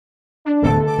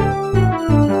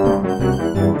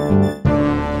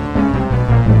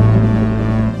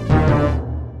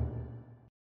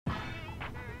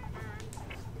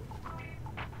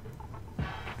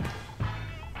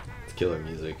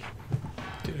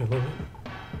I love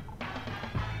it.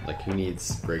 Like, who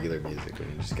needs regular music when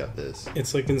you just got this?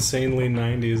 It's like insanely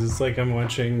 90s. It's like I'm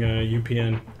watching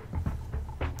UPN.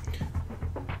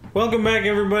 Welcome back,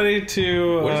 everybody,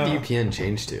 to... What did the UPN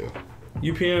change to?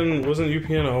 UPN... Wasn't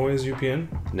UPN always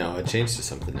UPN? No, it changed to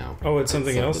something now. Oh, it's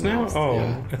something else now? Oh,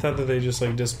 yeah. I thought that they just,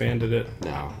 like, disbanded it.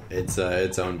 No, it's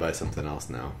owned by something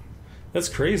else now. That's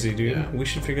crazy, dude. Yeah. We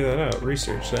should figure that out.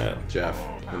 Research that. Jeff,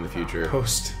 in the future.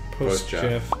 Post Jeff.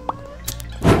 Jeff.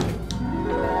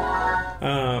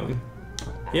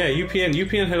 Yeah,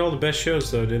 UPN had all the best shows,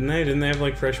 though, didn't they? Didn't they have,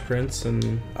 like, Fresh Prince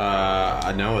and...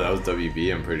 I know, that was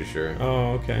WB, I'm pretty sure.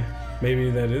 Oh, okay. Maybe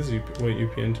that is what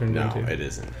UPN turned into. No, it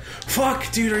isn't.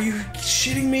 Fuck, dude, are you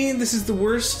shitting me? This is the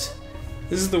worst.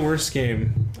 This is the worst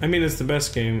game. I mean, it's the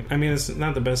best game. I mean, it's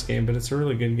not the best game, but it's a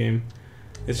really good game.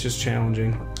 It's just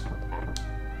challenging.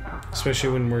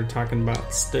 Especially when we're talking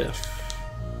about stuff.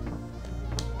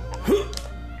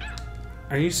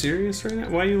 Are you serious right now?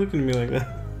 Why are you looking at me like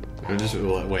that? I'm just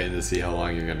waiting to see how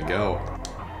long you're gonna go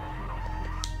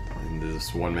in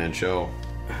this one-man show.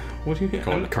 What do you mean?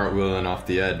 Called Cartwheeling Off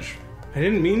the Edge. I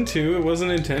didn't mean to. It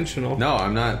wasn't intentional. No,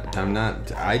 I'm not.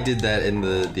 I did that in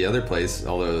the other place,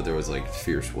 although there was like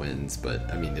fierce winds,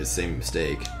 but I mean, it's the same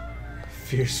mistake.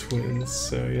 Fierce winds,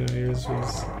 so, you know, yours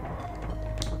was...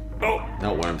 Oh!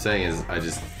 No, what I'm saying is,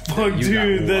 Fuck,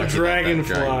 dude, that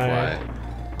dragonfly. dragonfly.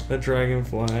 That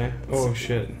dragonfly. Oh,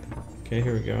 shit. Okay,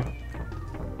 here we go.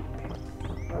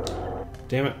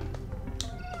 Damn it.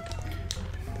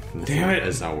 Damn it.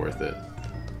 It's not worth it.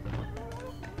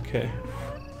 Okay.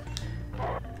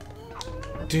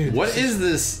 Dude. What is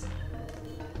this?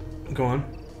 Go on.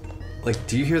 Like,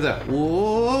 do you hear that?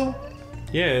 Whoa!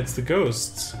 Yeah, it's the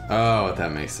ghosts. Oh,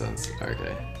 that makes sense.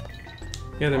 Okay.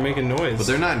 Yeah, they're making noise. But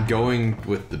they're not going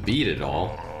with the beat at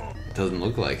all. It doesn't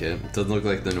look like it. It doesn't look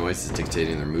like the noise is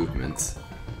dictating their movements.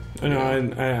 No, I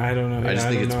don't know. I just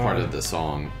think it's part of the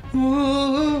song.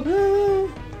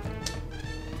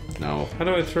 No. How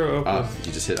do I throw up? Up.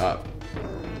 You just hit up.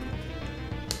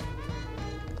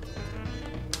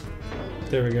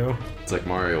 There we go. It's like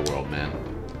Mario World, man.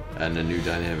 And a new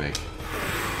dynamic.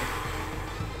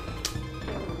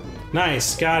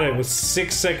 Nice, got it with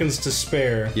 6 seconds to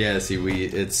spare. Yeah, see,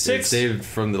 it's saved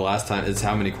from the last time. It's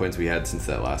how many coins we had since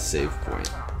that last save point.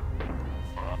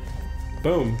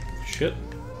 Boom. Shit.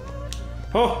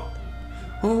 Oh!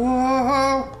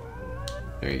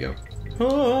 There you go.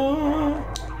 Oh!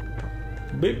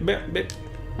 Bip, bip, bip.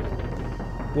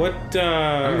 What,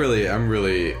 I'm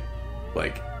really,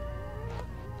 like...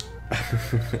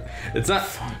 it's not...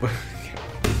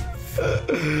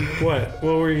 What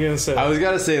were you gonna say? I was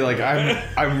gonna say, like,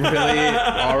 I'm really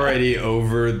already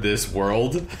over this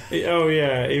world. Oh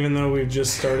yeah, even though we've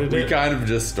just started it. We kind of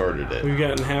just started it. We've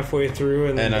gotten halfway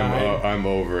through and I'm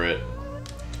over it.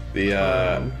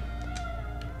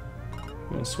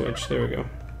 We'll switch. There we go.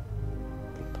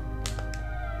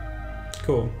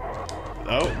 Cool.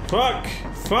 Oh.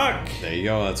 Fuck! There you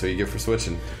go, that's what you get for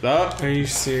switching. Oh. Are you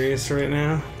serious right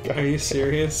now? Are you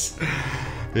serious?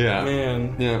 Yeah.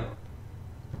 Man. Yeah.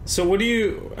 So what do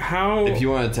you... How... If you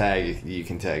want to tag, you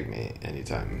can tag me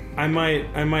anytime. I might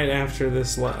after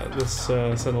this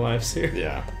set of lives here.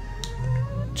 Yeah.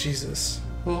 Jesus.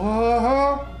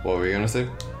 What were you gonna say?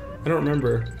 I don't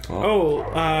remember.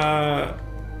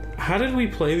 How did we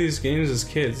play these games as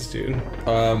kids, dude?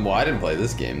 Well, I didn't play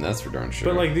this game, that's for darn sure.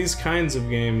 But, like, these kinds of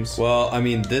games... Well, I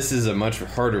mean, this is a much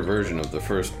harder version of the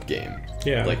first game.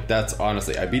 Yeah. Like, that's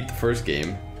honestly... I beat the first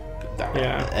game.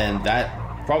 Yeah. And that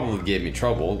probably gave me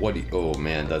trouble. Oh,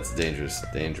 man, that's dangerous.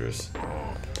 Dangerous.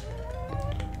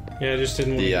 Yeah, I just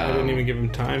didn't... I didn't even give him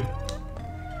time.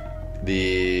 What do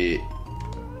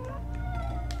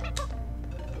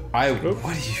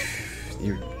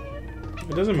you...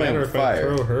 It doesn't matter if I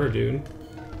throw her, dude.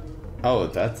 Oh,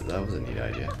 that was a neat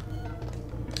idea.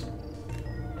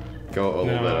 Go a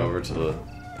little bit over to the...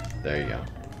 There you go.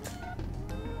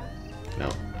 No.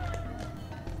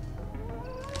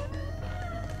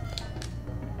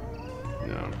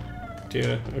 No.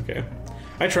 Dude, okay.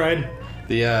 I tried.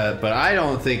 But I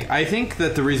don't think... I think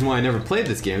that the reason why I never played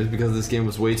this game is because this game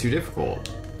was way too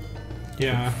difficult.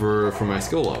 Yeah. For my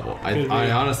skill level.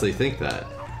 I honestly think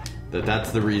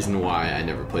that's the reason why I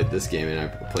never played this game and I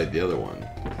played the other one.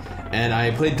 And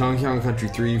I played Donkey Kong Country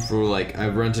 3 for, like, I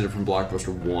rented it from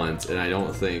Blockbuster once, and I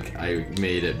don't think I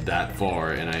made it that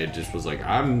far, and I just was like,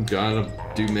 I'm gonna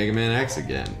do Mega Man X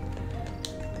again.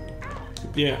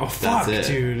 Yeah, oh fuck,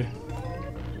 dude.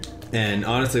 And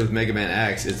honestly, with Mega Man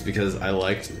X, it's because I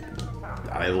liked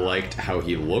how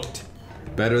he looked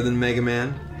better than Mega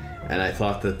Man, and I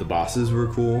thought that the bosses were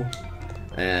cool.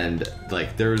 And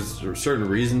like there's certain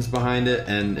reasons behind it,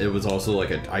 and it was also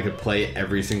like I could play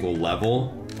every single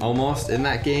level almost in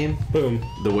that game. Boom.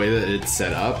 The way that it's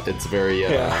set up, it's very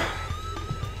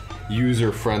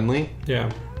user friendly. Yeah.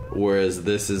 Whereas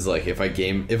this is like if I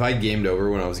gamed over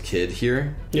when I was a kid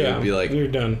here, it would be like you're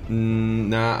done.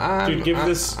 Nah, Dude,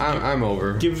 I'm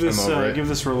over. Give this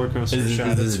roller coaster a shot.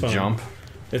 Is this a jump?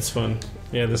 It's fun.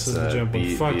 Yeah, this is the jump.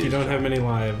 Fuck, you don't have many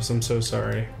lives. I'm so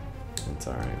sorry. It's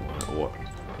alright. What?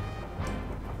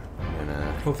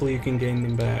 Hopefully you can gain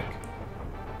them back.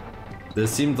 This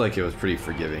seemed like it was pretty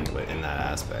forgiving, but in that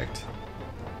aspect.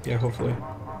 Yeah, hopefully.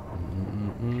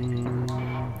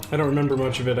 I don't remember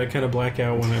much of it. I kind of black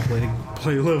out when I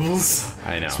play levels.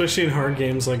 I know. Especially in hard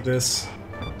games like this.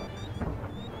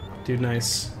 Dude,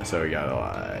 nice. So we got a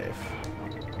life.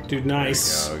 Dude,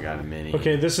 nice. There we go. We got a mini.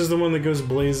 Okay, this is the one that goes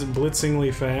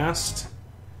blitzingly fast.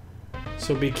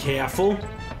 So be careful.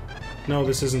 No,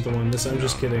 this isn't the one. I'm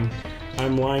just kidding.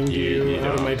 I'm lying to you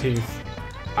out of my teeth.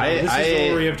 This is the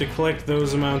one where you have to collect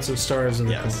those amounts of stars in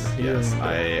the corner. Yes,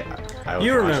 I was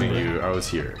watching you. I was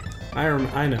here.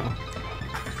 I know.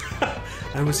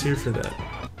 I was here for that.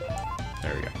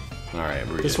 There we go. All right,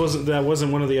 that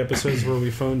wasn't one of the episodes where we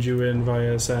phoned you in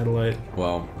via satellite.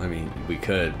 Well, I mean, we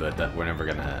could, but we're never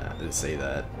gonna say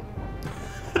that.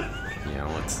 You know,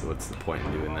 what's the point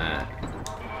in doing that?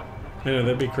 I know,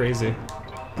 that'd be crazy.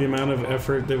 The amount of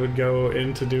effort that would go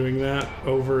into doing that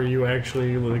over you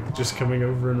actually like just coming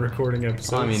over and recording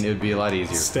episodes. Well, I mean, it would be a lot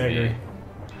easier. Staggering.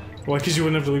 Why? Because you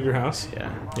wouldn't have to leave your house. Yeah.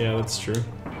 Yeah, that's true.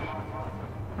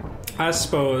 I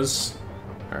suppose.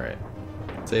 All right.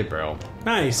 Say, bro.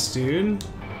 Nice, dude.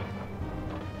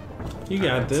 You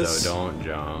got this. So don't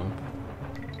jump.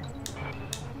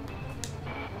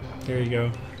 There you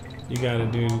go. You got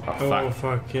it, dude. Oh,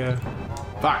 fuck, yeah.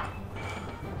 Fuck.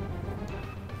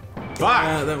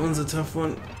 Yeah, that one's a tough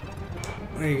one.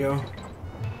 There you go.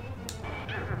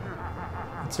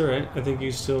 It's alright. I think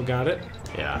you still got it.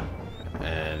 Yeah.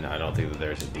 And I don't think that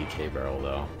there's a DK barrel,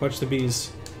 though. Watch the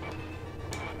bees.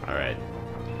 Alright.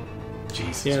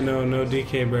 Jesus. Yeah, no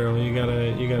DK barrel. You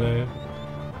gotta...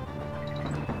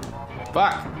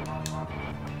 Fuck!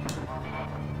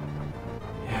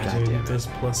 Yeah, God dude, those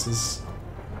pluses.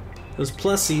 Those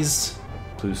plusies.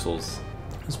 Plusels.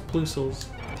 Those plusels.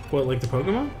 What, like the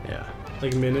Pokemon? Yeah.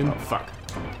 Like Minun? Oh, fuck.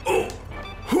 Oh!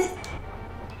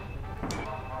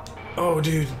 Oh,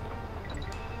 dude.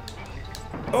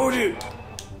 Oh, dude.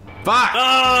 Fuck!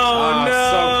 Oh, no!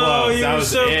 So close. You That were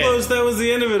was so it. close. That was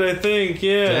the end of it, I think.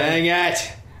 Yeah. Dang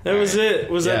it! That was it.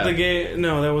 Was that Yeah. the game?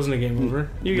 No, that wasn't a game over.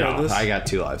 You got this. I got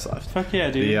 2 lives left. Fuck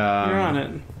yeah, dude. You're on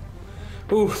it.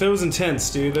 Ooh, that was intense,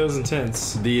 dude. That was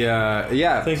intense.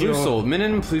 Plusel, Minun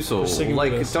and Plusel.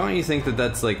 Like, this. don't you think that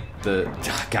that's like the?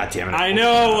 God damn it! I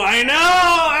know.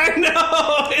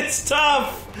 It's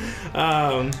tough.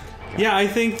 Yeah, I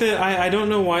think that I don't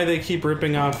know why they keep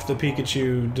ripping off the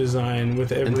Pikachu design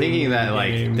with every And thinking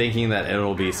game. that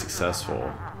it'll be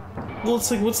successful. Well, it's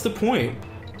like, what's the point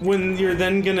when you're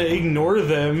then gonna ignore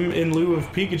them in lieu of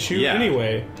Pikachu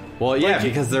anyway? Well, yeah, Like,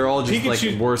 because they're all just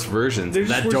Pikachu- like worse versions they're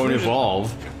just that worse don't versions.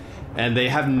 evolve, and they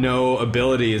have no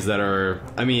abilities that are.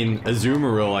 I mean,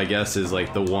 Azumarill, I guess, is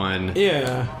like the one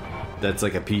Yeah. that's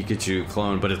like a Pikachu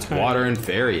clone, but it's Water and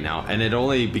Fairy now, and it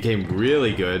only became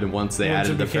really good once they Once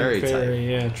added it the became Fairy type.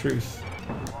 Yeah, truth.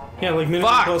 Yeah, like Minute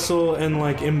Fuck! Puzzle and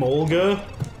like Emolga.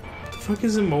 The fuck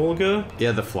is Emolga?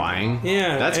 Yeah, the flying.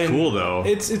 Yeah, that's and cool though.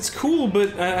 It's cool,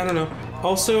 but I don't know.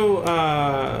 Also,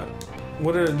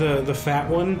 what are the fat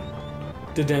one?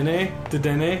 Dedenne?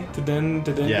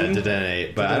 Yeah,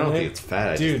 Dedenne, but I don't think it's fat.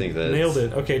 I Dude, just think that nailed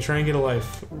it. Okay, try and get a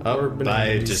life. Or Oh, banana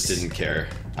I beast. just didn't care.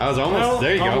 I was almost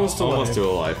there. You almost go, alive. almost to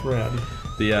a life. Rad.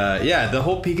 The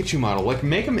whole Pikachu model, like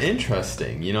make them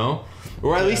interesting, you know,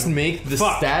 or at least make the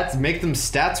stats, make them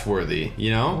stats worthy,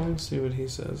 you know. Let's see what he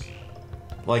says.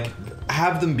 Like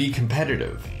have them be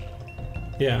competitive.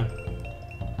 Yeah.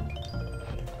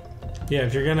 Yeah,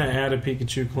 if you're gonna add a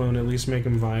Pikachu clone, at least make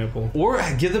him viable. Or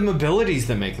give them abilities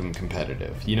that make them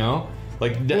competitive, you know?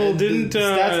 Like, Well, the didn't,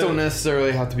 stats don't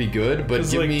necessarily have to be good, but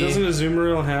give like, me doesn't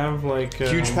Azumarill have like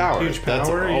huge power. Huge power. That's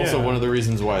also yeah. one of the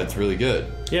reasons why it's really good.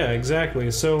 Yeah,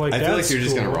 exactly. So like, I feel like that's you're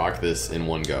just cool. gonna rock this in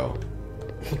one go.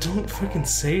 Well, don't fucking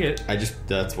say it.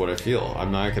 That's what I feel.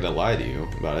 I'm not gonna lie to you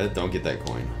about it. Don't get that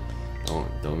coin.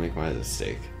 Don't make my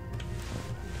mistake.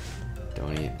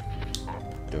 Don't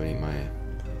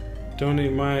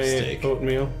eat my steak.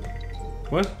 Oatmeal.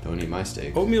 What? Don't eat my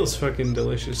steak. Oatmeal's fucking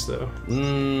delicious, though.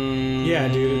 Yeah,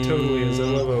 dude, it totally is. I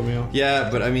love oatmeal. Yeah,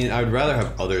 but I mean, I would rather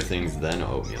have other things than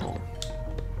oatmeal.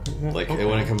 Like, Okay.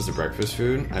 when it comes to breakfast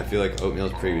food, I feel like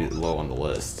oatmeal's pretty low on the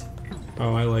list.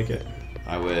 Oh, I like it.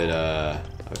 I would.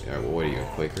 Okay, what are you, a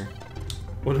Quaker?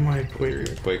 What am I,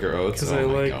 Quaker? Quaker Oats. 'Cause Oh I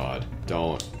my like god!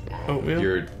 Don't. oatmeal.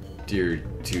 You're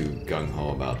too gung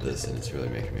ho about this, and it's really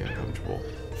making me uncomfortable.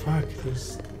 Fuck,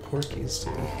 there's Porkies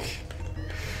too.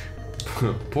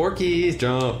 Porkies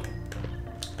jump.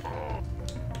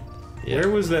 Yeah. Where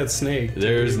was that snake?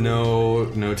 There's no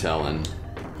telling.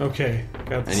 Okay,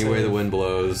 got the Any way the wind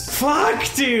blows.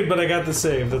 Fuck, dude! But I got the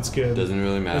save. That's good. Doesn't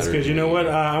really matter. That's good. You know what?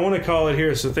 I want to call it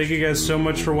here. So thank you guys so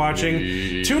much for watching.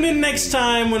 Tune in next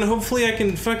time when hopefully I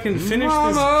can fucking finish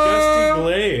this Gusty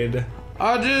Blade.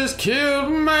 I just killed a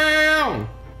man.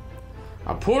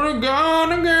 I put a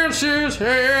gun against his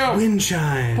head. Wind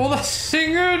chime. Pulled the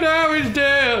finger, now he's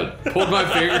dead. Pulled my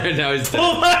finger and now he's dead.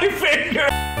 Pull my finger.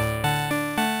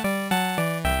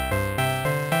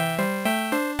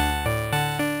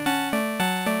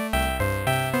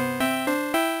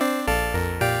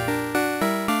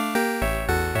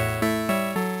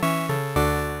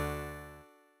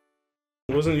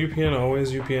 Wasn't UPN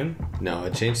always UPN? No,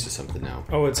 it changed to something now.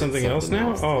 Oh, it's something else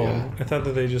now? Oh, yeah. I thought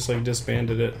that they just like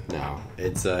disbanded it. No,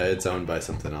 it's owned by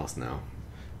something else now.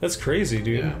 That's crazy,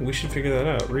 dude. Yeah. We should figure that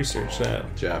out. Research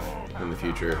that. Jeff, in the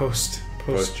future. Post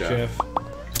Jeff. Jeff.